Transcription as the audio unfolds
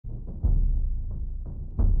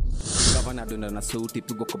Gavana dona na sauti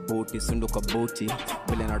pigo kwa boti sundo kwa boti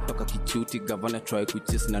bila natoka kichuti gavana try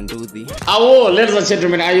kuchis na nduthi. Hello, ladies and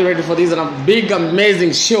gentlemen, are you ready for this big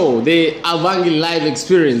amazing show, the Avangi live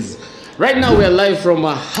experience? Right now we are live from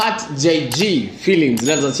HEARTYJG Feelings,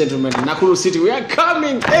 ladies and gentlemen, Nakuru City. We are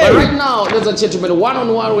coming. Hey. But right now, ladies and gentlemen,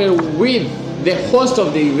 one-on-one we're with the host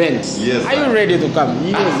of the event. Yes. Are you ready to come?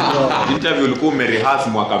 Yes, bro. Interview ulikuwa umerehearse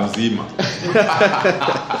mwaka mzima.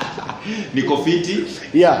 Niko fiti.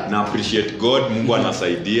 Yeah. Na appreciate God, Mungu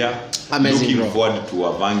anasaidia. Amazing, looking bro. forward to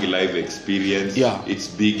Avangi live experience. Yeah. It's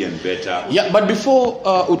big and better. Yeah, but before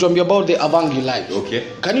utuambie about the Avangi live. Okay.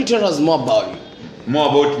 Can you tell us more about you? More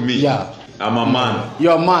about me. Yeah. I'm a man.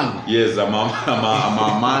 You're a man. Yes, I'm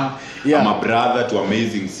a man. Yeah. I'm a brother to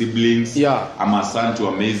amazing siblings. Yeah. I'm a son to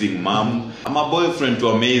amazing mom. I'm a boyfriend to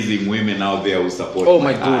amazing women out there who support Oh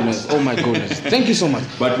my goodness. Oh my goodness. Thank you so much.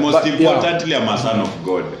 But most importantly, I'm a son of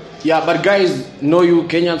God. Yeah, but guys know you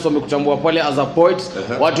Kenyans wamekutambua pale as a poet.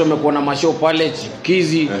 Watu wamekuona mashow pale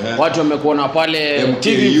Chipukizi, watu wamekuona pale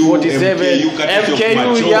TV47,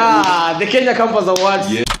 MKU, yeah, the Kenya Campus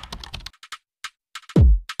Awards. Yeah.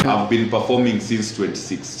 I've been performing since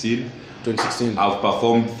 2016. 2016. I've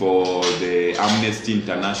performed for the Amnesty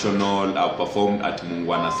International. I've performed at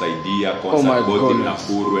Mungwana Saidia concert both in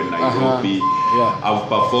Nakuru and Nairobi. Yeah. I've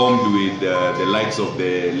performed with the likes of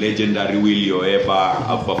the legendary Willie Oeba.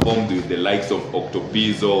 I've performed with the likes of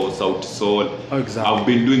Octopizzo, South Soul. Oh, exactly. I've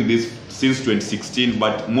been doing this since 2016,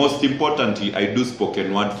 but most importantly, I do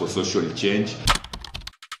spoken word for social change.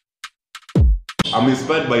 I'm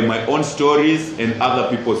inspired by my own stories and other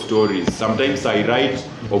people's stories. Sometimes I write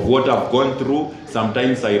of what I've gone through.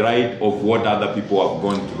 Sometimes I write of what other people have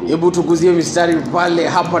gone through. Hebu tukuzie mistari pale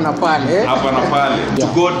hapa na pale. Hapa na pale. To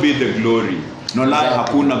God be the glory. No lie,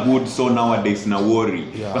 hakuna good so nowadays na worry.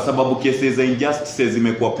 Kwa sababu cases za injustices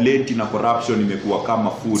imekuwa plenty na corruption imekuwa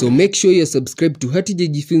kama food. So make sure you're subscribed to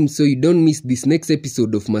HEARTYJG Films so you don't miss this next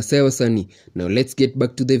episode of Masai Wasani. Now let's get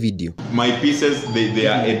back to the video. My pieces, they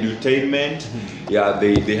are edutainment. Yeah,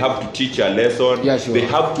 they have to teach a lesson. Yeah, sure. They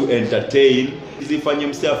have to entertain. Zifanye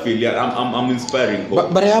msea feel, I'm inspiring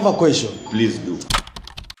hope. But I have a question. Please do.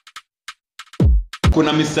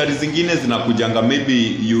 Kuna mistari zingine zinakujanga,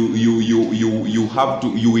 maybe you have to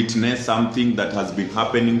witness something that has been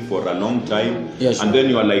happening for a long time. Yeah, sure. And then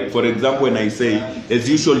you are like, for example, when I say as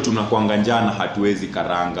usual tunakuanga njaa na hatuwezi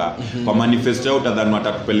karanga. Kwa manifesto yao utadhani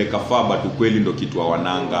watatupeleka far, but ukweli ndo kitu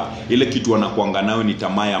wananga. Ile kitu wanakuanga nayo ni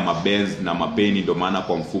tamaa ya mabenz na mapeni, ndo maana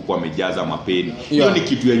kwa mfuko wamejaza mapeni. Hiyo ni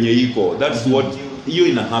kitu yenye iko. That's what hiyo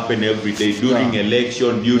ina happen every day during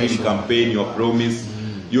election, during campaign, your promise,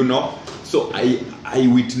 you know. So I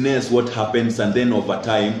witness what happens, and then over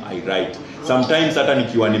time I write. Sometimes hata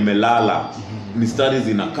nikiwa nimelala mistari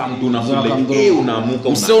zinakam tu na feel unaamuka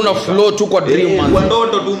una flow tu kwa dream man. Kwa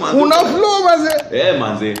ndoto tu man. Una flow manze.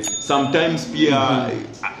 Manze. Sometimes pia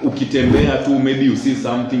ukitembea tu maybe you see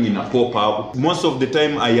something in a pop up. Most of the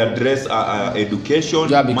time I address education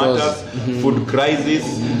matters, food crisis,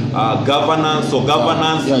 governance. So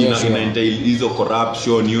governance entail hizo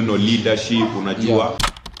corruption, you know, leadership, unajua.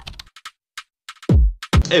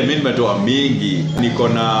 Mimi nimetoa mingi, niko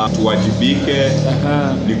na tuwajibike,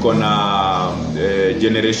 niko na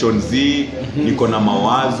generation Z, niko na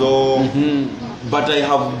mawazo, but I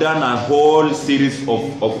have done a whole series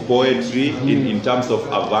of poetry in terms of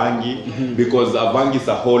Avangi, because Avangi is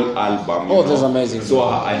a whole album. Oh, that's amazing. So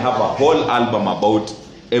I have a whole album about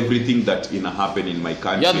everything that happen in my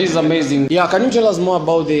country. Yeah, this is amazing. Yeah, can you tell us more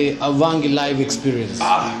about the Avangi live experience?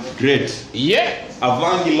 Great. Yeah.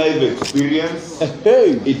 Avangi live experience.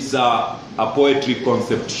 It's a poetry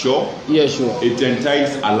concept show. Yeah, sure. It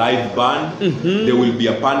entails a live band. There will be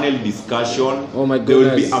a panel discussion. Oh my goodness. There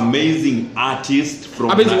will be amazing artists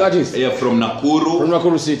from from Nakuru. From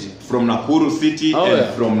Nakuru City. From Nakuru City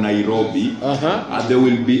from Nairobi. There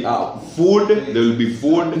will be food. There will be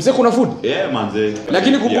food. Mse kuna food? Yeah, manze.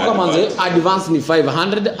 Lakini kumbuka manze, advance ni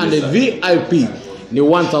 500 and the VIP ni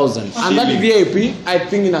 1000. And that VIP I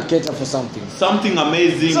think ina cater for something. Something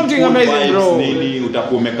amazing. Something amazing, bro. Nini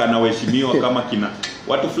utakuomeka na waheshimiwa kama kina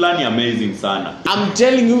watu fulani amazing sana. I'm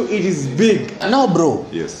telling you it is big. Now bro.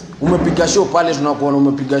 Yes. Umepiga show pale tunakuona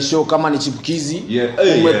umepiga show kama ni Chipukizi.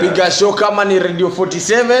 Umepiga show kama ni Radio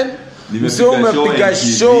 47. Mse umepiga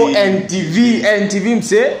show NTV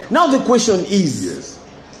mse. Now the question is,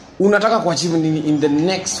 unataka kuachieve in the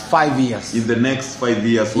next 5 years? In the next 5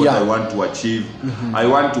 years, what I want to achieve, I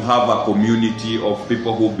want to have a community of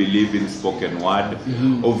people who believe in spoken word,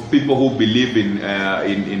 of people who believe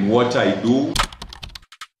in what I do.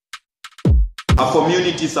 A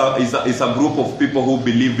community is a group of people who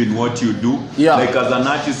believe in what you do. Yeah. Like as an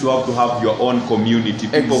artist, you have to have your own community.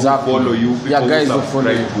 People Exactly. who follow you, people Guys who who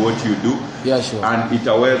follow subscribe you. to what you do. Yeah, sure. And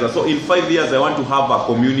itaweza. So in 5 years, I want to have a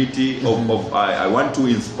community of I want to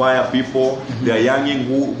inspire people. They are younging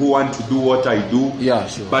who want to do what I do. Yeah,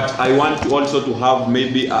 sure. But I want to also to have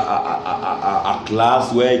maybe a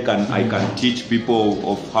class where I can teach people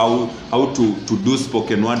of how to do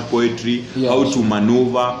spoken word poetry, Yeah, how sure. to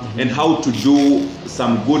maneuver, and how to do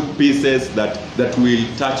some good pieces that will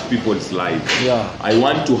touch people's lives. Yeah. I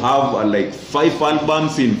want to have like 5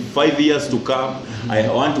 albums in 5 years to come. I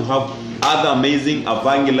want to have other amazing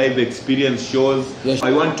Avangi live experience shows. Yes.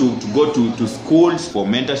 I want to go to schools for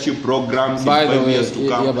mentorship programs By in the 5 way, years to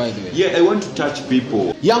come. yeah, by the way. Yeah, I want to touch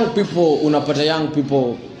people. Young people, unapata young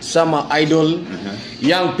people some idol.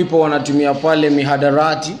 Young people wanatumia pale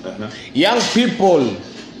mihadarati. Young people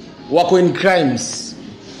wako in crimes.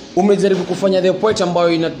 Umejaribu kufanya the point ambayo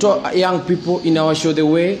inatoa young people, inawashow the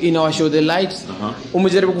way, inawashow the light.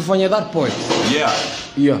 Umejaribu kufanya that point.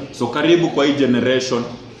 Yeah. So karibu kwa hii generation.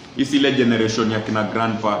 Isi ile generation ya kina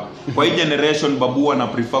grandpa. Kwa hii generation babu ana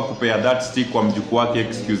prefer kupea that stick kwa mjukuu wake,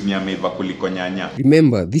 excuse me, ameiva kuliko nyanya.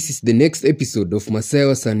 Remember, this is the next episode of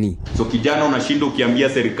Masaya Sani. So kijana unashinda ukiambia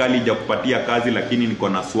serikali hajakupatia kazi, lakini niko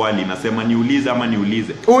na swali, nasema niulize ama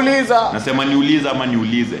niulize. Uliza. Nasema niulize ama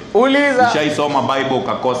niulize. Uliza. Ushaisoma Bible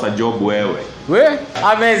ukakosa job wewe.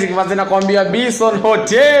 Amazing, manze nakwambia Bison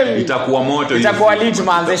Hotel. Itakuwa moto. Itakuwa lit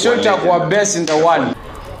manze, show itakuwa best in the world.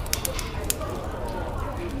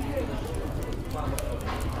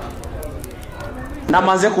 Na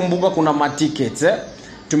manze kumbuka kuna ma-tickets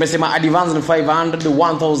tumesema advance ni 500,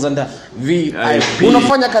 1000 VIP.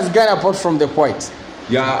 Unafanya kazi gani apart from the point?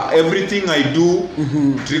 Yeah, everything I do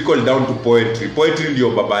trickle down to poetry. Poetry ndio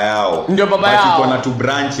baba yao. Ndio baba But yao. iko na 2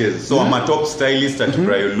 branches. So I'm a top stylist at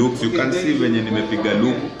Braille Looks. You can see venye nimepiga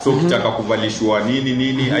look. So ukitaka kuvalishwa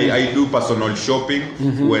nini I do personal shopping.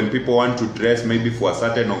 When people want to dress maybe for a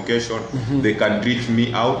certain occasion, they can reach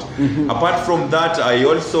me out. Apart from that, I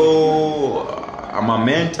also I'm a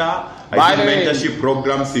mentor. I do mentorship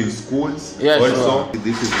programs in schools. Yes, also, sure.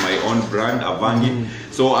 This is my own brand, Avangi.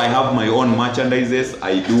 So I have my own merchandises.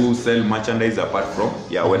 I do sell merchandise apart from,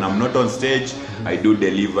 when I'm not on stage, I do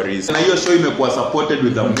deliveries. And your show imekuwa supported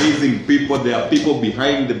with amazing people. There are people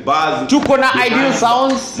behind the bars. Tuko na Ideal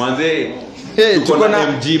Sounds. Manze, tuko na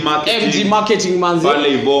MG marketing manze. Pale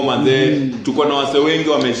hivyo manze, tuko na wase wengi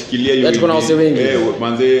wameshikilia hiyo. Tuko na wase wengi.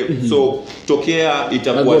 Manze, so tokea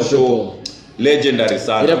itakuwa show legendary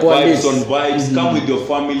sana. Vibes on vibes. Come with your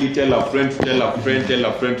family, tell a friend, tell a friend, tell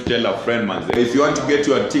a friend, tell a friend, man. If you want to get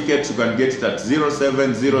your ticket, you can get it at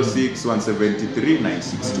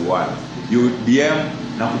 0706-173-961. You DM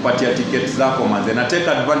na kupatia tickets zako manze. Na take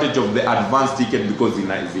advantage of the advanced ticket because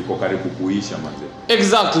ziko karibu kuisha manze.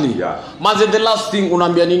 Exactly. Yeah. Manze, the last thing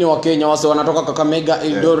unaambia nini wa Kenya wase wanatoka Kakamega,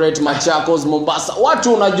 Eldoret, Machakos, Mombasa.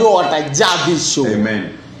 Watu unajua watajaa this show. Amen.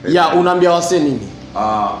 Yeah, unaambia wase nini?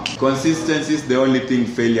 Consistency is the only thing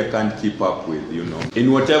failure can't keep up with, you know.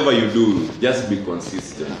 In whatever you do, just be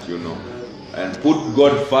consistent, you know. And put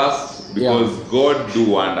God first because God do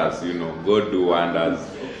wonders, you know. God do wonders.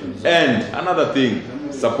 And another thing,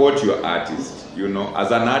 support your artist, you know.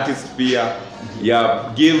 As an artist peer,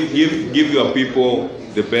 give your people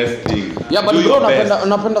the best thing. Yeah, but bro,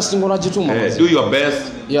 napenda singo unajituma. Do your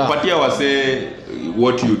best. Yeah. Patia wase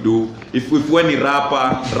what you do. If when you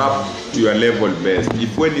rapper, rap to your level best.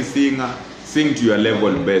 If when you singer, sing to your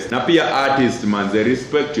level best. Na pia artist manze,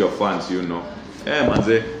 respect your fans, you know.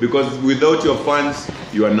 Manze, because without your fans,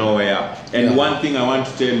 you are nowhere. And one thing I want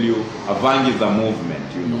to tell you, Avangi is a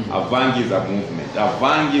movement, you know. Avangi is a movement.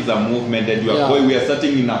 Avangi is a movement, and we are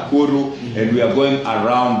starting in Nakuru, and we are going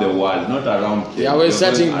around the world, not around Kenya. Yeah, we're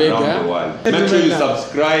starting big, around the world. Make sure you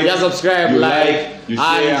subscribe. Yeah, subscribe, you like, you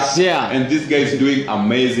and share. And this guy is doing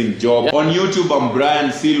amazing job. On YouTube, I'm Brian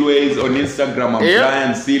Silweyz. On Instagram, I'm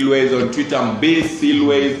Brian Silweyz. On Twitter, I'm Base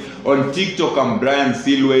Silweyz. On TikTok, I'm Brian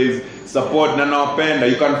Silweyz. Support na nawapenda.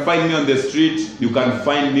 You can find me on the street. You can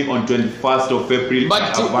find me on 21st of April.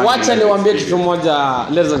 But wacha niwaambie kitu moja,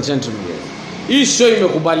 ladies and gentlemen. Hii show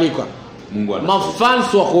imekubalika. Mungu ana.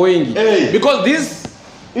 Mafans wako wengi. Because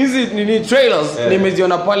hizi ni trailers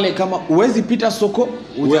nimeziona pale, kama uwezi pita soko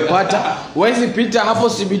hujapata, uwezi pita hapo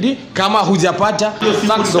CBD kama hujapata.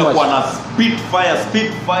 Thanks so much. Wana Spitfire.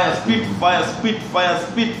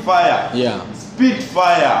 Yeah.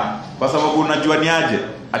 Spitfire. Kwa sababu unajua ni aje?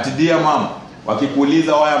 Ati dear mom,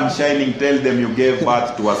 Wakikuuliza why I'm shining, tell them you gave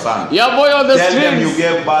birth to a son. Yeah, boy on the Tell streets. them you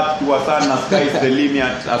gave birth to a son, na sky is the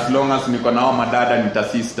limit. As long as niko na hao madada nita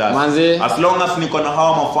sisters. Manze. As long as niko na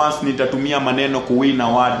hao mafans nitatumia maneno kuwin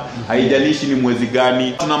award. Haijalishi ni mwezi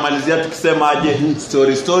gani. Tunamalizia tukisema aje,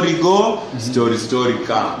 story go, story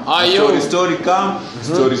come. Story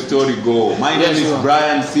come, story go. My name is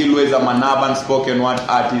Brian Silweyz. I'm an urban spoken word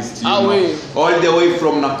artist. You know, all the way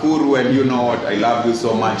from Nakuru, and you know what? I love you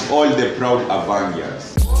so much. All the proud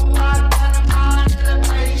Avangians.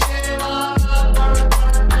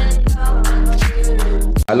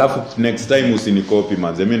 Alafu next time usinikopi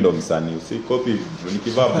manze, mimi ndo msanii. Usikopi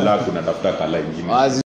nikivaa black unatafuta kala ingine.